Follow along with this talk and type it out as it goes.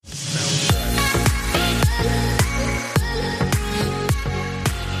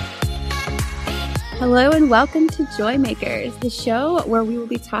Hello and welcome to Joy Makers, the show where we will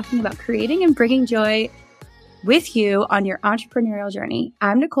be talking about creating and bringing joy with you on your entrepreneurial journey.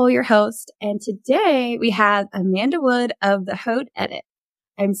 I'm Nicole, your host, and today we have Amanda Wood of The Haute Edit.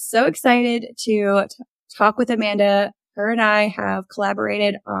 I'm so excited to talk with Amanda. Her and I have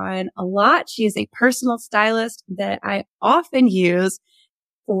collaborated on a lot. She is a personal stylist that I often use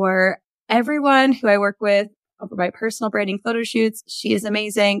for everyone who I work with for my personal branding photo shoots. She is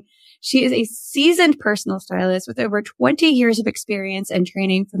amazing. She is a seasoned personal stylist with over 20 years of experience and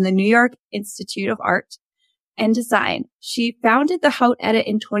training from the New York Institute of Art and Design. She founded The Haute Edit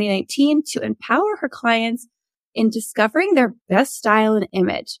in 2019 to empower her clients in discovering their best style and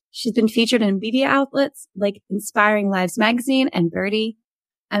image. She's been featured in media outlets like Inspiring Lives Magazine and Birdie.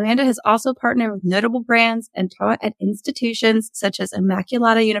 Amanda has also partnered with notable brands and taught at institutions such as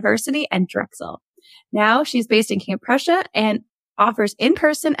Immaculata University and Drexel. Now she's based in Camp Prussia and offers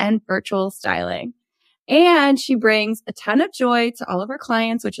in-person and virtual styling. And she brings a ton of joy to all of her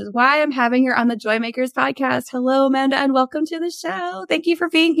clients, which is why I'm having her on the Joy Makers podcast. Hello, Amanda, and welcome to the show. Thank you for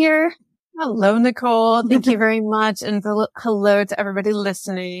being here. Hello, Nicole. Thank you very much. And hello to everybody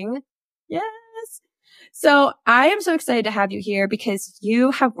listening. Yes. So I am so excited to have you here because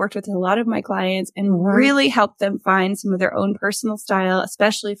you have worked with a lot of my clients and really helped them find some of their own personal style,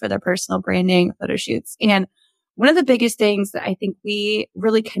 especially for their personal branding photo shoots. And one of the biggest things that I think we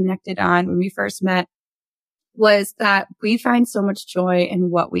really connected on when we first met was that we find so much joy in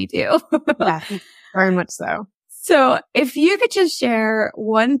what we do. Yeah, very much so. So if you could just share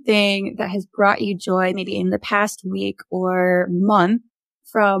one thing that has brought you joy, maybe in the past week or month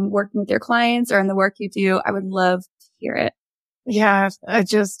from working with your clients or in the work you do, I would love to hear it. Yeah, I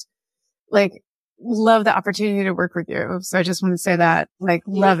just love the opportunity to work with you. So I just want to say that,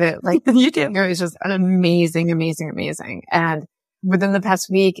 love it. You do. It's just an amazing. And within the past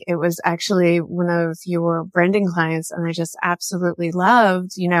week, it was actually one of your branding clients. And I just absolutely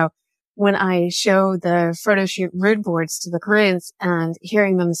loved, when I show the photo shoot mood boards to the clients and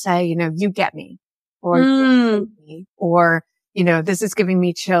hearing them say, you get me, or you get me, or, this is giving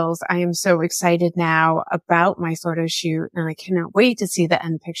me chills. I am so excited now about my photo shoot and I cannot wait to see the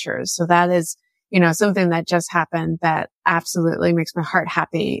end pictures. So that is, something that just happened that absolutely makes my heart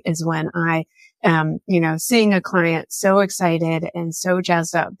happy is when I am, seeing a client so excited and so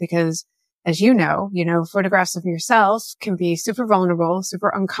jazzed up because as you know, photographs of yourself can be super vulnerable, super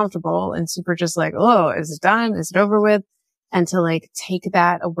uncomfortable and super just oh, is it done? Is it over with? And to take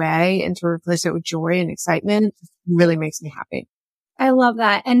that away and to replace it with joy and excitement really makes me happy. I love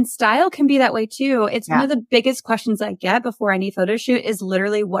that. And style can be that way too. It's one of the biggest questions I get before any photo shoot is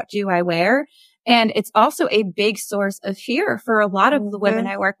literally, what do I wear? And it's also a big source of fear for a lot of the women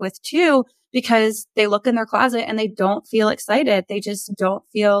I work with too, because they look in their closet and they don't feel excited. They just don't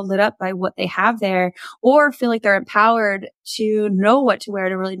feel lit up by what they have there or feel like they're empowered to know what to wear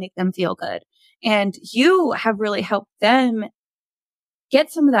to really make them feel good. And you have really helped them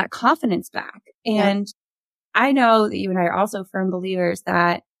get some of that confidence back. And I know that you and I are also firm believers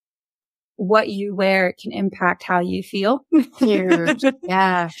that what you wear can impact how you feel. Huge.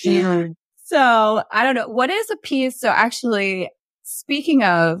 Yeah. Huge. So I don't know. What is a piece? So actually, speaking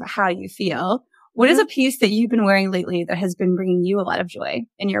of how you feel, what is a piece that you've been wearing lately that has been bringing you a lot of joy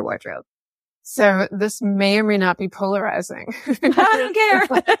in your wardrobe? So this may or may not be polarizing. I don't care.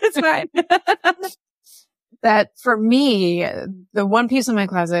 It's fine. That for me, the one piece in my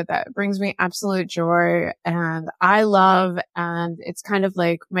closet that brings me absolute joy and I love, and it's kind of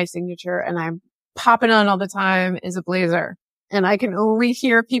like my signature and I'm popping on all the time is a blazer. And I can only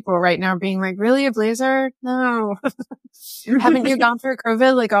hear people right now being like, really, a blazer? No. Haven't you gone through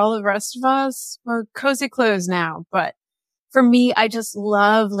COVID like all the rest of us? We're cozy clothes now. But for me, I just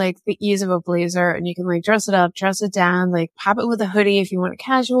love the ease of a blazer and you can dress it up, dress it down, pop it with a hoodie if you want it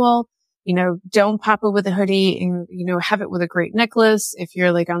casual. Don't pop it with a hoodie and, have it with a great necklace if you're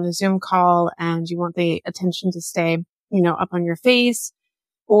on a Zoom call and you want the attention to stay, up on your face.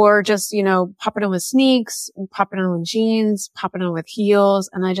 Or just, pop it on with sneaks, pop it on with jeans, pop it on with heels.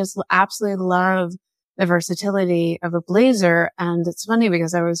 And I just absolutely love the versatility of a blazer. And it's funny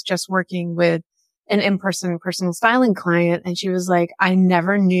because I was just working with an in-person personal styling client and she was like, I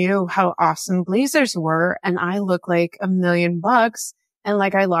never knew how awesome blazers were. And I look like $1,000,000 and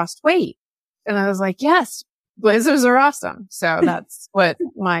I lost weight. And I was like, yes, blazers are awesome. So that's what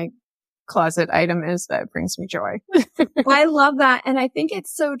my closet item is that brings me joy. I love that. And I think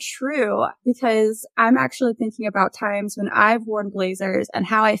it's so true because I'm actually thinking about times when I've worn blazers and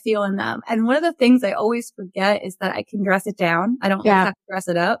how I feel in them. And one of the things I always forget is that I can dress it down. I don't have to dress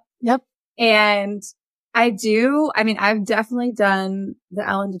it up. Yep. And I do. I mean, I've definitely done the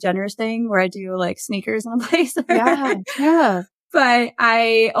Ellen DeGeneres thing where I do like sneakers on a blazer. Yeah. Yeah. But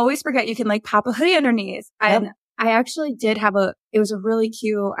I always forget you can like pop a hoodie underneath. Yep. And I actually did have it was a really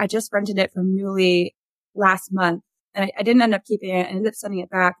cute, I just rented it from Newly last month and I didn't end up keeping it. I ended up sending it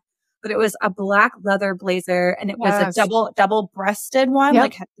back, but it was a black leather blazer and it was a double breasted one. Yep.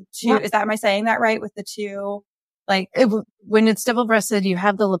 Like had the two, Yep. am I saying that right? With the two, like when it's double breasted, you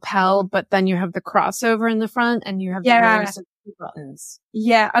have the lapel, but then you have the crossover in the front and you have the rows of buttons.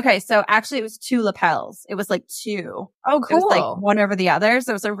 Yeah. Okay. So actually it was two lapels. It was like two. Oh, cool. It was like one over the other.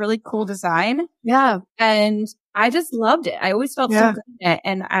 So it was a really cool design. Yeah. And I just loved it. I always felt so good in it.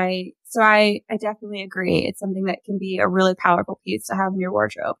 And I definitely agree. It's something that can be a really powerful piece to have in your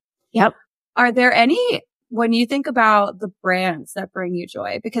wardrobe. Yep. Are there any, when you think about the brands that bring you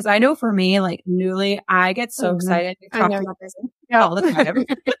joy? Because I know for me, like Newly, I get so excited to talk about this all the time.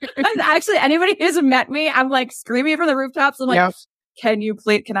 And actually, anybody who's met me, I'm like screaming from the rooftops. I'm like, can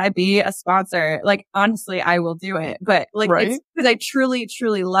I be a sponsor? Like, honestly, I will do it. But like, it's because I truly,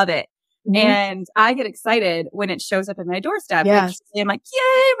 truly love it. Mm-hmm. And I get excited when it shows up at my doorstep. Yes. I'm like,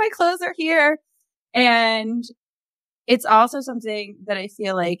 yay, my clothes are here. And it's also something that I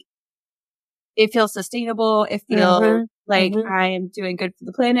feel like it feels sustainable. It feels like I am doing good for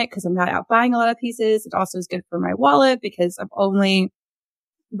the planet because I'm not out buying a lot of pieces. It also is good for my wallet because I'm only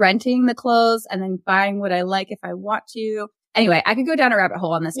renting the clothes and then buying what I like if I want to. Anyway, I could go down a rabbit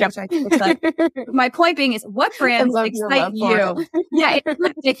hole on this, which I think like, my point being is what brands excite you? Yeah, it's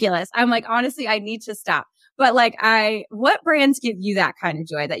ridiculous. I'm like, honestly, I need to stop. But like, what brands give you that kind of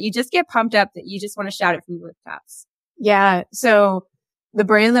joy that you just get pumped up that you just want to shout it from the rooftops? Yeah. So the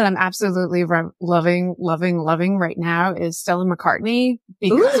brand that I'm absolutely loving right now is Stella McCartney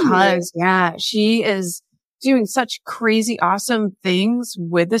because she is doing such crazy, awesome things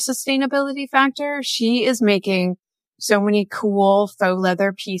with the sustainability factor. She is making so many cool faux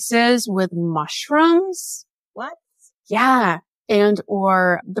leather pieces with mushrooms. What? Yeah. And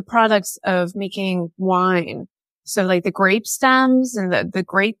or the products of making wine. So like the grape stems and the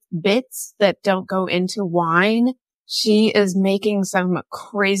grape bits that don't go into wine. She is making some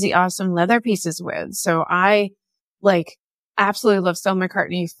crazy awesome leather pieces with. So I like absolutely love Stella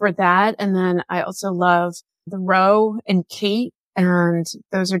McCartney for that. And then I also love the Row and Kate. And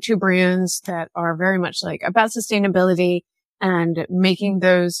those are two brands that are very much like about sustainability and making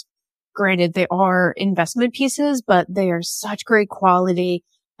those. Granted, they are investment pieces, but they are such great quality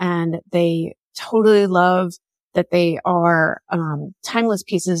and they totally love that they are, timeless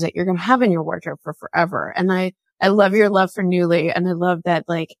pieces that you're going to have in your wardrobe for forever. And I love your love for Newly and I love that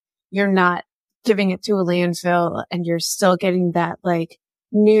like you're not giving it to a landfill and you're still getting that like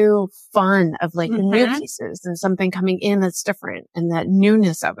new fun of like new pieces and something coming in that's different and that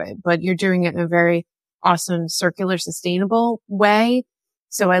newness of it, but you're doing it in a very awesome circular sustainable way.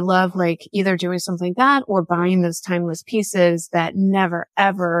 So I love like either doing something like that or buying those timeless pieces that never,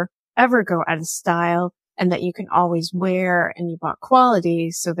 ever, ever go out of style and that you can always wear and you bought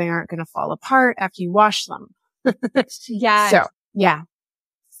quality so they aren't going to fall apart after you wash them. Yeah. So, yeah.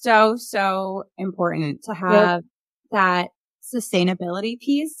 So important to have that sustainability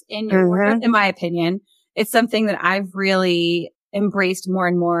piece in your wardrobe, in my opinion. It's something that I've really embraced more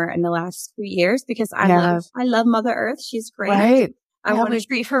and more in the last few years because I love Mother Earth. She's great. Right. I want to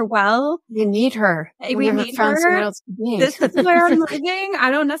treat her well. You need her. We need her. This is where I'm living.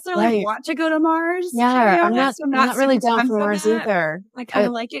 I don't necessarily want to go to Mars. Yeah, I'm not really down for Mars either. I kind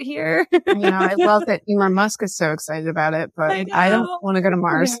of like it here. I love that Elon Musk is so excited about it, but I don't want to go to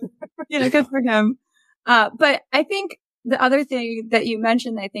Mars. Good for him. But I think the other thing that you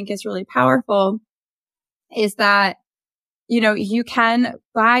mentioned that I think is really powerful is that you can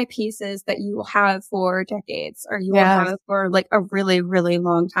buy pieces that you will have for decades or you will have for like a really, really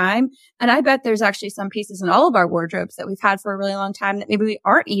long time. And I bet there's actually some pieces in all of our wardrobes that we've had for a really long time that maybe we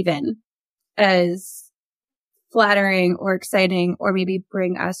aren't even as flattering or exciting or maybe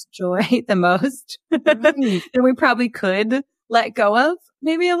bring us joy the most that we probably could let go of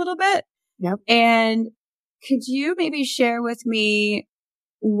maybe a little bit. Yep. And could you maybe share with me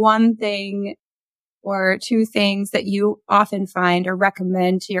one thing or two things that you often find or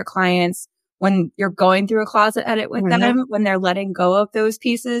recommend to your clients when you're going through a closet edit with them, when they're letting go of those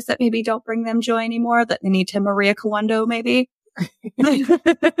pieces that maybe don't bring them joy anymore, that they need to Maria Kondo maybe?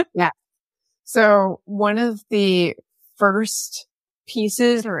 Yeah. So one of the first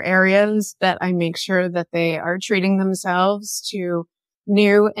pieces or areas that I make sure that they are treating themselves to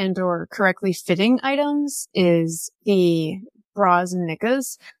new and or correctly fitting items is the bras and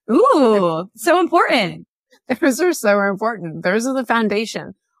knickers. Ooh, so important. Those are so important. Those are the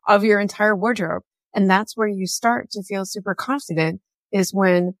foundation of your entire wardrobe. And that's where you start to feel super confident, is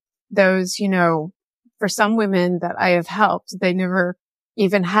when those, for some women that I have helped, they never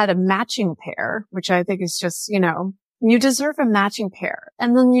even had a matching pair, which I think is just, you deserve a matching pair,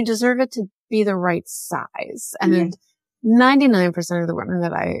 and then you deserve it to be the right size. And 99% of the women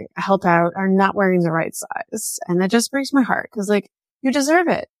that I help out are not wearing the right size. And that just breaks my heart, because you deserve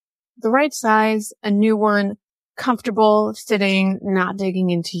it. The right size, a new one, comfortable, fitting, not digging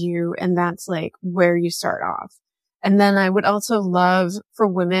into you. And that's where you start off. And then I would also love for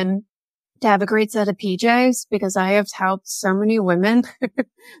women to have a great set of PJs, because I have helped so many women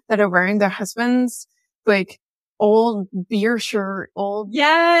that are wearing their husbands, old beer shirt, old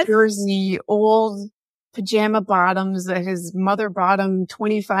jersey, old pajama bottoms that his mother bought him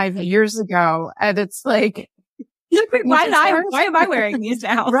 25 years ago. And it's why am I wearing these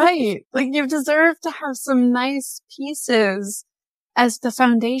now? Right. You deserve to have some nice pieces as the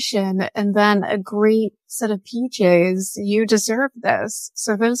foundation, and then a great set of PJs. You deserve this.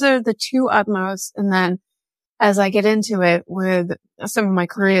 So those are the two utmost. And then as I get into it with some of my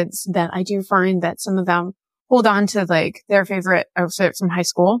clients, that I do find that some of them hold on to their favorite outfit from high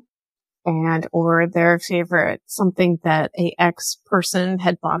school, or their favorite something that a ex person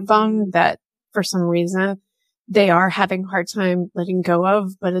had bought them that for some reason they are having a hard time letting go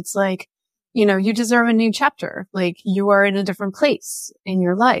of. But it's you deserve a new chapter. You are in a different place in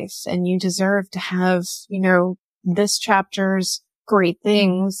your life, and you deserve to have, this chapter's great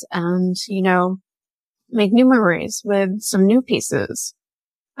things, and, make new memories with some new pieces.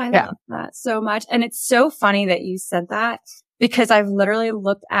 I love that so much. And it's so funny that you said that, because I've literally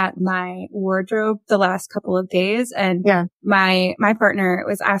looked at my wardrobe the last couple of days, and my partner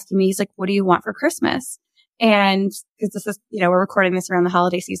was asking me, he's like, what do you want for Christmas? And because this is, we're recording this around the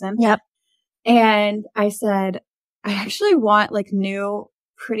holiday season. Yep. And I said, I actually want new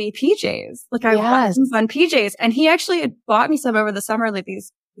pretty PJs. I want some fun PJs. And he actually had bought me some over the summer,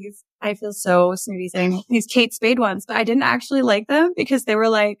 these, I feel so snooty saying, these Kate Spade ones, but I didn't actually like them because they were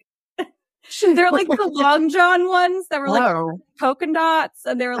they're the long john ones that were polka dots,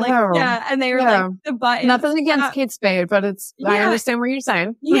 and they were and they were the button. Nothing against Kate Spade, but I understand what you're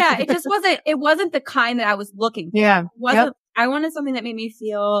saying. It just wasn't the kind that I was looking for. Yeah. I wanted something that made me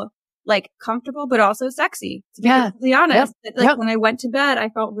feel comfortable, but also sexy, to be completely honest. When I went to bed, I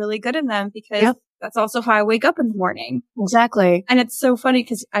felt really good in them, because that's also how I wake up in the morning. Exactly. And it's so funny,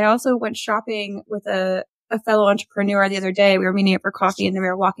 because I also went shopping with a fellow entrepreneur the other day. We were meeting up for coffee, and then we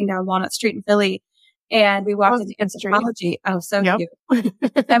were walking down Walnut Street in Philly, and we walked into Anthropology. Oh, so cute.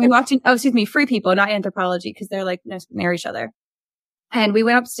 And we walked in, Free People, not Anthropology, because they're near each other. And we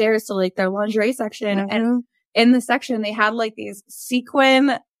went upstairs to their lingerie section, and in the section they had these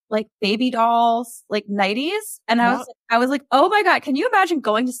sequin baby dolls, nighties. And I was like, oh my God, can you imagine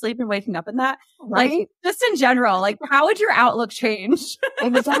going to sleep and waking up in that? Right. Just in general, how would your outlook change?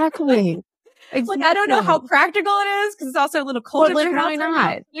 Exactly. I don't know how practical it is, because it's also a little cold. Why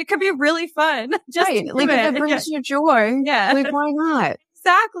not? It could be really fun. Just if it brings you joy. Yeah. Why not?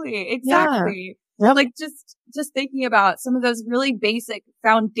 Exactly. Yeah. Yep. Just thinking about some of those really basic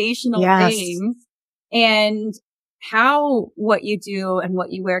foundational things, and how what you do and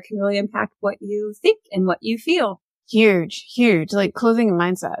what you wear can really impact what you think and what you feel. Huge. Clothing and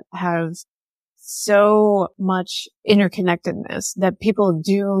mindset have so much interconnectedness that people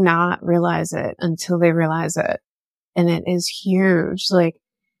do not realize it until they realize it. And it is huge. For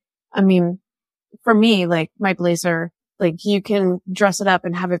me, my blazer, you can dress it up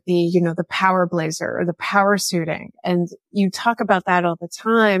and have it be, the power blazer or the power suiting. And you talk about that all the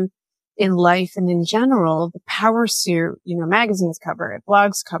time in life and in general. The power suit, magazines cover it,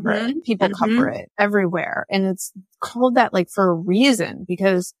 blogs cover it, people cover it everywhere. And it's called that for a reason,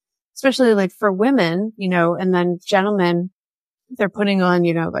 because especially for women, and then gentlemen, they're putting on,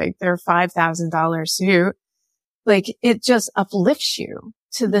 their $5,000 suit. It just uplifts you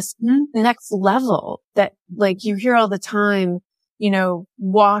to this next level that you hear all the time,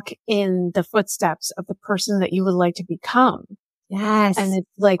 walk in the footsteps of the person that you would like to become. Yes. And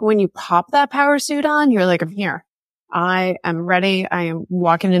it's when you pop that power suit on, you're I'm here. I am ready. I am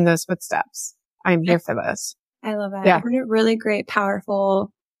walking in those footsteps. I'm here for this. I love it. Yeah. I heard it really great,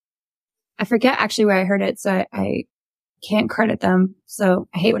 powerful. I forget actually where I heard it, so I can't credit them. So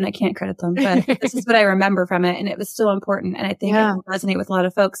I hate when I can't credit them, but this is what I remember from it. And it was still important. And I think it will resonate with a lot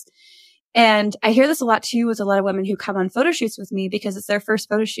of folks. And I hear this a lot too with a lot of women who come on photo shoots with me, because it's their first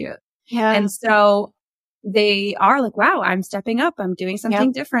photo shoot. Yeah. And so they are wow, I'm stepping up. I'm doing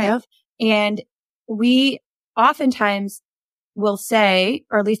something different. And we oftentimes will say,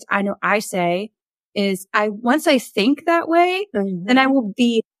 or at least I know I say, is once I think that way, then I will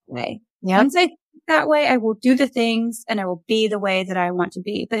be that way. Once I that way, I will do the things and I will be the way that I want to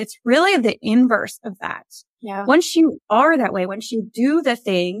be. But it's really the inverse of that. Yeah. Once you are that way, once you do the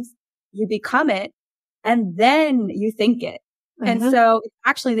things, you become it and then you think it. And so it's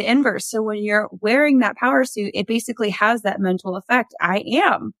actually the inverse. So when you're wearing that power suit, it basically has that mental effect. I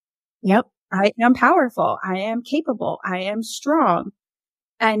am. Yep. I am powerful. I am capable. I am strong.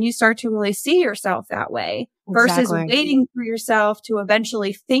 And you start to really see yourself that way versus waiting for yourself to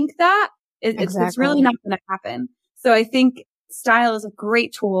eventually think that. It's really not going to happen. So I think style is a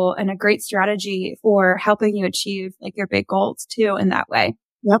great tool and a great strategy for helping you achieve like your big goals too in that way.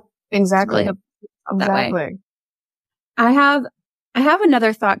 Yep. Exactly. Really that way. I have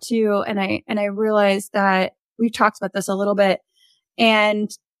another thought too. And I realized that we've talked about this a little bit, and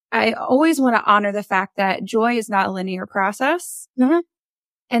I always want to honor the fact that joy is not a linear process.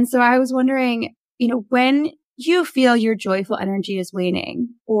 And so I was wondering, when you feel your joyful energy is waning,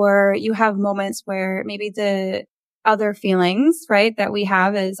 or you have moments where maybe the other feelings, right, that we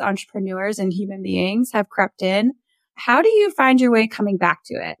have as entrepreneurs and human beings have crept in, how do you find your way coming back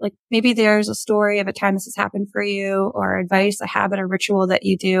to it? Like maybe there's a story of a time this has happened for you, or advice, a habit, a ritual that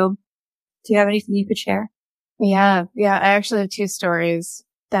you do. Do you have anything you could share? Yeah. I actually have 2 stories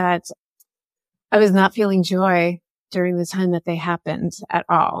that I was not feeling joy during the time that they happened at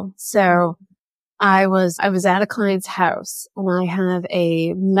all. So I was at a client's house, and I have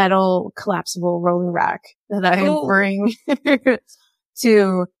a metal collapsible rolling rack that I bring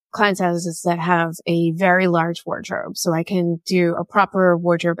to clients' houses that have a very large wardrobe. So I can do a proper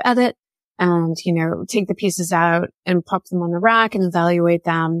wardrobe edit and, take the pieces out and pop them on the rack and evaluate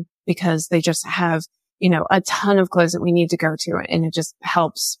them, because they just have, a ton of clothes that we need to go to. And it just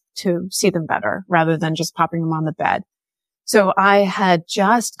helps to see them better rather than just popping them on the bed. So I had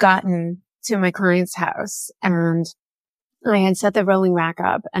just gotten to my client's house, and I had set the rolling rack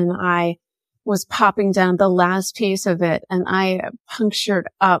up, and I was popping down the last piece of it, and I punctured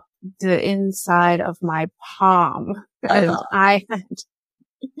up the inside of my palm. And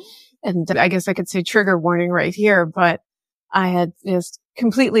and I guess I could say trigger warning right here, but I had just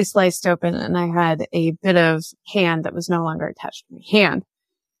completely sliced open, and I had a bit of hand that was no longer attached to my hand.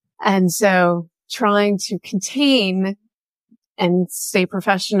 And so trying to contain and stay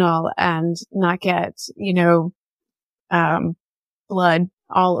professional and not get, blood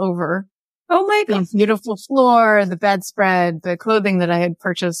all over. Oh my God. The beautiful floor, the bedspread, the clothing that I had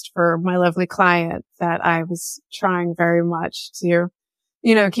purchased for my lovely client, that I was trying very much to,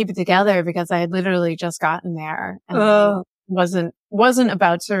 keep it together, because I had literally just gotten there and wasn't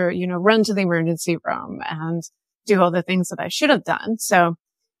about to, run to the emergency room and do all the things that I should have done. So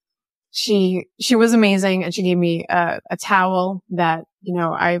she was amazing, and she gave me a towel that,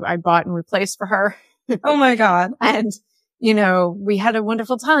 I bought and replaced for her. Oh my God. And, we had a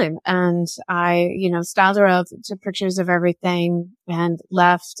wonderful time, and I, styled her up, took pictures of everything and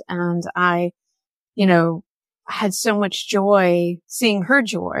left. And I, had so much joy seeing her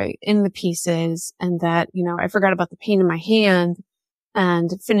joy in the pieces, and that, I forgot about the pain in my hand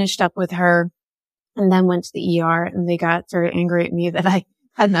and finished up with her, and then went to the ER, and they got very angry at me that I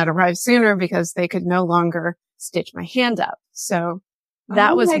had not arrived sooner because they could no longer stitch my hand up. So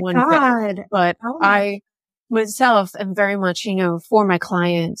that was one thing. But I myself am very much, for my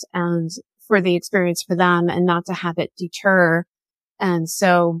client and for the experience for them, and not to have it deter. And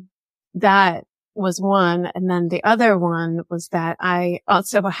so that was one. And then the other one was that I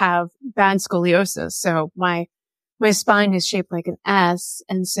also have bad scoliosis. So my spine is shaped like an S.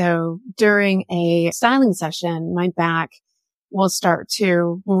 And so during a styling session, my back will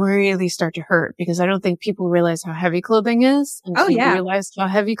really start to hurt, because I don't think people realize how heavy clothing is. And realize how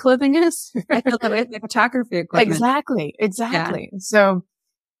heavy clothing is. I feel that way with photography equipment. Exactly. Yeah. So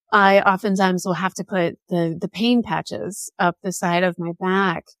I oftentimes will have to put the pain patches up the side of my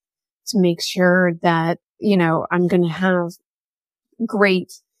back to make sure that, I'm going to have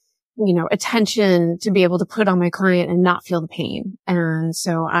great, attention to be able to put on my client and not feel the pain. And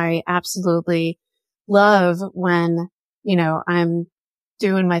so I absolutely love when, I'm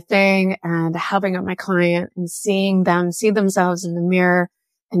doing my thing and helping out my client and seeing them see themselves in the mirror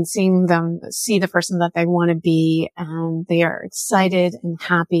and seeing them see the person that they want to be, and they are excited and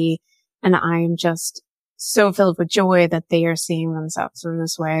happy. And I am just so filled with joy that they are seeing themselves in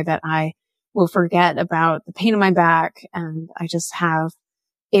this way, that I will forget about the pain in my back, and I just have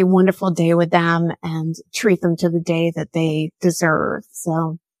a wonderful day with them and treat them to the day that they deserve.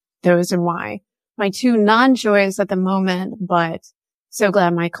 So those are my 2 non-joys at the moment, but so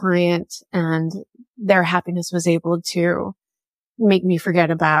glad my client and their happiness was able to make me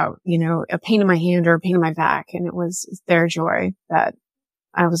forget about, a pain in my hand or a pain in my back. And it was their joy that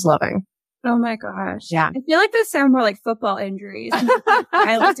I was loving. Oh my gosh. Yeah. I feel like those sound more like football injuries,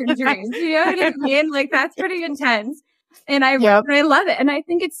 violence injuries. You know what I mean? Like that's pretty intense. And I love it. And I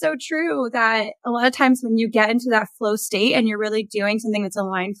think it's so true that a lot of times when you get into that flow state and you're really doing something that's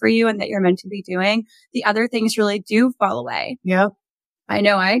aligned for you and that you're meant to be doing, the other things really do fall away. Yep. I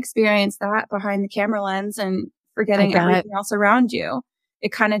know I experienced that behind the camera lens and forgetting everything else around you.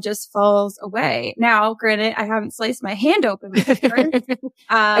 It kind of just falls away. Now, granted, I haven't sliced my hand open before.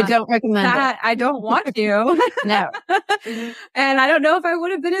 I don't recommend that. I don't want to. No. And I don't know if I would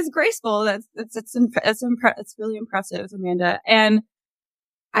have been as graceful. It's really impressive, Amanda. And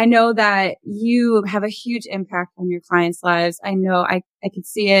I know that you have a huge impact on your clients' lives. I know I could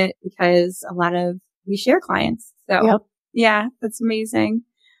see it because we share clients. So yeah, that's amazing.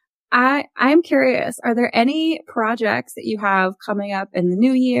 I'm curious, are there any projects that you have coming up in the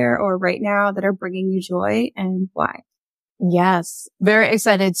new year or right now that are bringing you joy, and why? Yes. Very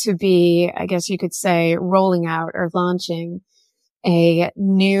excited to be, I guess you could say, rolling out or launching a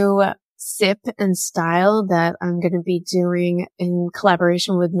new sip and style that I'm going to be doing in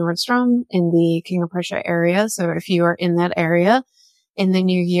collaboration with Nordstrom in the King of Prussia area. So if you are in that area in the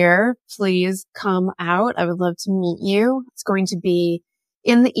new year, please come out. I would love to meet you. It's going to be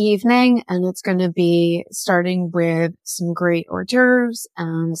in the evening, and it's going to be starting with some great hors d'oeuvres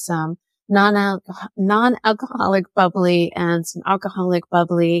and some non-alcoholic bubbly and some alcoholic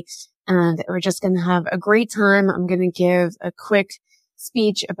bubbly. And we're just going to have a great time. I'm going to give a quick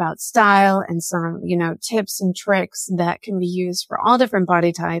speech about style and some, tips and tricks that can be used for all different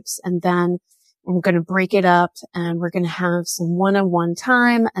body types. And then I'm going to break it up and we're going to have some one-on-one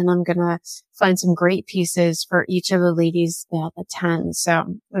time, and I'm going to find some great pieces for each of the ladies that attend. So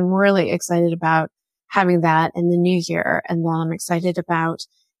I'm really excited about having that in the new year. And then I'm excited about,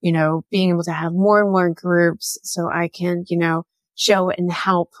 being able to have more and more groups so I can, show and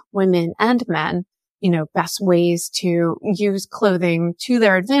help women and men, best ways to use clothing to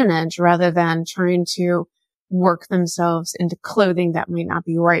their advantage rather than trying to work themselves into clothing that might not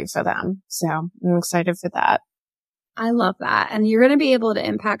be right for them. So I'm excited for that. I love that. And you're going to be able to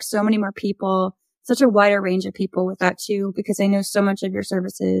impact so many more people, such a wider range of people with that too, because I know so much of your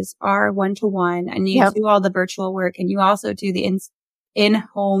services are one-to-one, and you do all the virtual work, and you also do the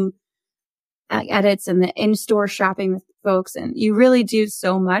in-home edits and the in-store shopping with folks. And you really do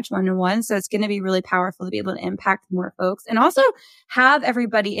so much one-to-one. So it's going to be really powerful to be able to impact more folks and also have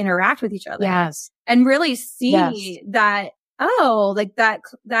everybody interact with each other. Yes. And really see that,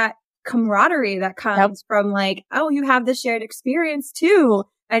 that camaraderie that comes from you have this shared experience too,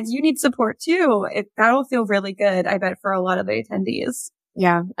 and you need support too. That'll feel really good, I bet, for a lot of the attendees.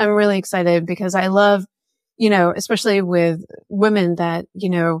 Yeah. I'm really excited because I love, especially with women that,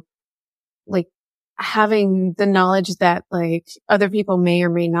 having the knowledge that other people may or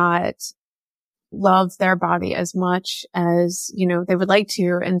may not love their body as much as, they would like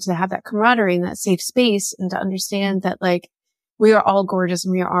to, and to have that camaraderie and that safe space, and to understand that we are all gorgeous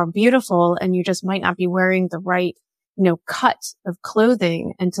and we are all beautiful, and you just might not be wearing the right, cut of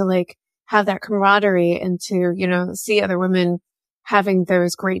clothing, and to have that camaraderie and to, see other women having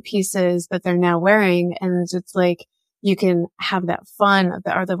those great pieces that they're now wearing. And it's you can have that fun of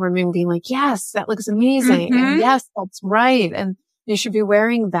the other women being yes, that looks amazing. Mm-hmm. And yes, that's right. And you should be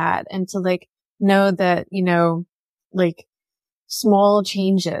wearing that. And to know that, small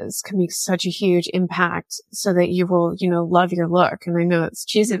changes can make such a huge impact so that you will, love your look. And I know it's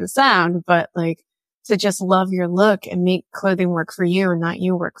cheesy to sound, but to just love your look and make clothing work for you and not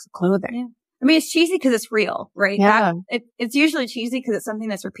you work for clothing. Yeah. I mean, it's cheesy because it's real, right? Yeah. It's usually cheesy because it's something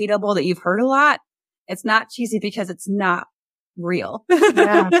that's repeatable that you've heard a lot. It's not cheesy because it's not real.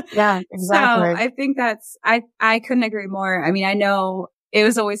 Yeah, exactly. So I think I couldn't agree more. I mean, I know it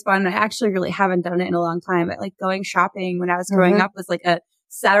was always fun. I actually really haven't done it in a long time, but going shopping when I was growing up was a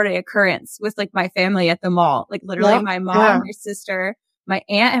Saturday occurrence with my family at the mall. Literally my mom, my sister, my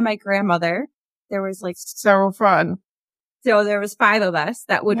aunt, and my grandmother. There was so fun. So there was 5 of us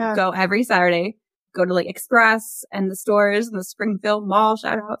that would go every Saturday, go to Express and the stores and the Springfield Mall.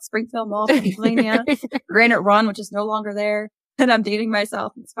 Shout out Springfield Mall, Pennsylvania. Granite Run, which is no longer there. And I'm dating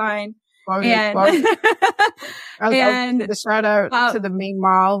myself. It's fine. And the shout out to the main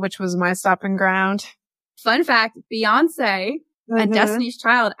mall, which was my stopping ground. Fun fact, Beyonce and Destiny's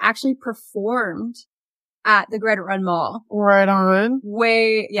Child actually performed at the Granite Run Mall. Right on.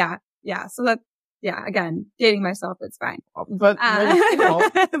 Yeah. So again, dating myself, it's fine. But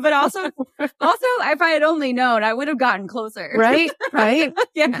but also, if I had only known, I would have gotten closer. Right?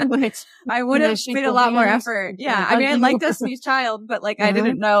 Yeah. I would have made a lot more effort. Yeah. I mean, I like Destiny's Child, but I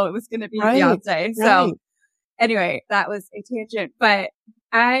didn't know it was going to be Beyonce. So anyway, that was a tangent. But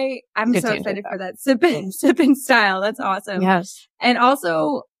I'm Good so tangent, excited though. for that sip in style. That's awesome. Yes. And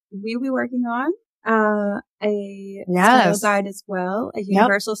also we'll be working on a style Yes. guide as well, a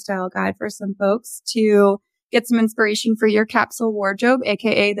universal style guide for some folks to get some inspiration for your capsule wardrobe,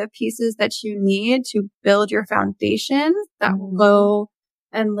 aka the pieces that you need to build your foundation that will go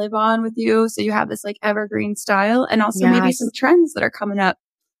and live on with you. So you have this like evergreen style, and also maybe some trends that are coming up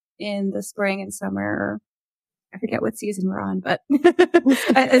in the spring and summer. I forget what season we're on, but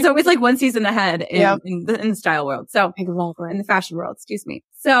it's always like one season ahead in the style world. So in the fashion world, excuse me.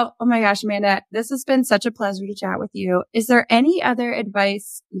 So, oh my gosh, Amanda, this has been such a pleasure to chat with you. Is there any other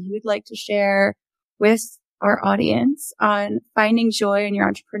advice you'd like to share with our audience on finding joy in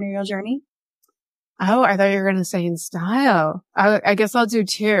your entrepreneurial journey? Oh, I thought you were going to say in style. I guess I'll do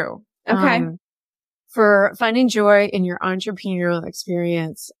two. Okay. For finding joy in your entrepreneurial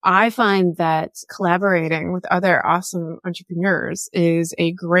experience, I find that collaborating with other awesome entrepreneurs is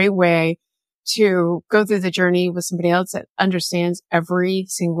a great way to go through the journey with somebody else that understands every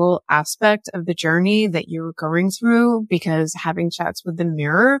single aspect of the journey that you're going through, because having chats with the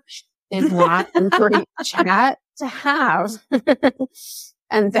mirror is not a great chat to have.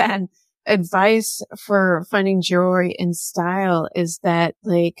 And then advice for finding joy in style is that,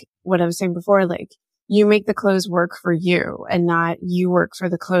 like what I was saying before, like you make the clothes work for you and not you work for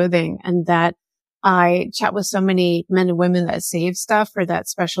the clothing. And that I chat with so many men and women that save stuff for that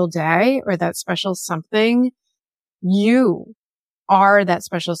special day or that special something. You are that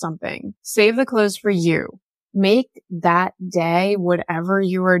special something. Save the clothes for you. Make that day, whatever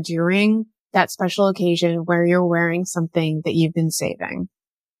you are doing, that special occasion where you're wearing something that you've been saving.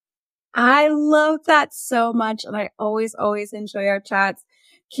 I love that so much. And I always enjoy our chats.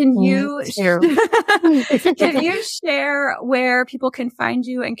 Can you share where people can find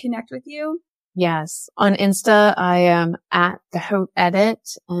you and connect with you? Yes. On Insta, I am at The Haute Edit,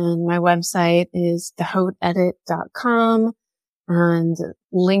 and my website is thehautedit.com. And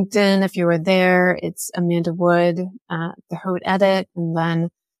LinkedIn, if you were there, it's Amanda Wood at The Haute Edit. And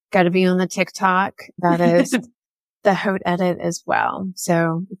then got to be on the TikTok. That is The Haute Edit as well.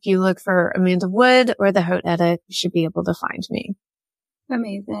 So if you look for Amanda Wood or The Haute Edit, you should be able to find me.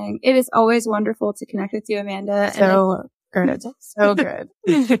 Amazing. It is always wonderful to connect with you, Amanda. So good. So good.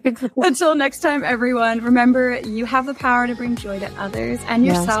 Until next time, everyone, remember you have the power to bring joy to others and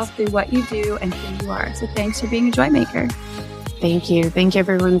yourself through what you do and who you are. So thanks for being a joy maker. Thank you. Thank you,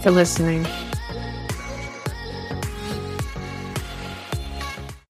 everyone, for listening.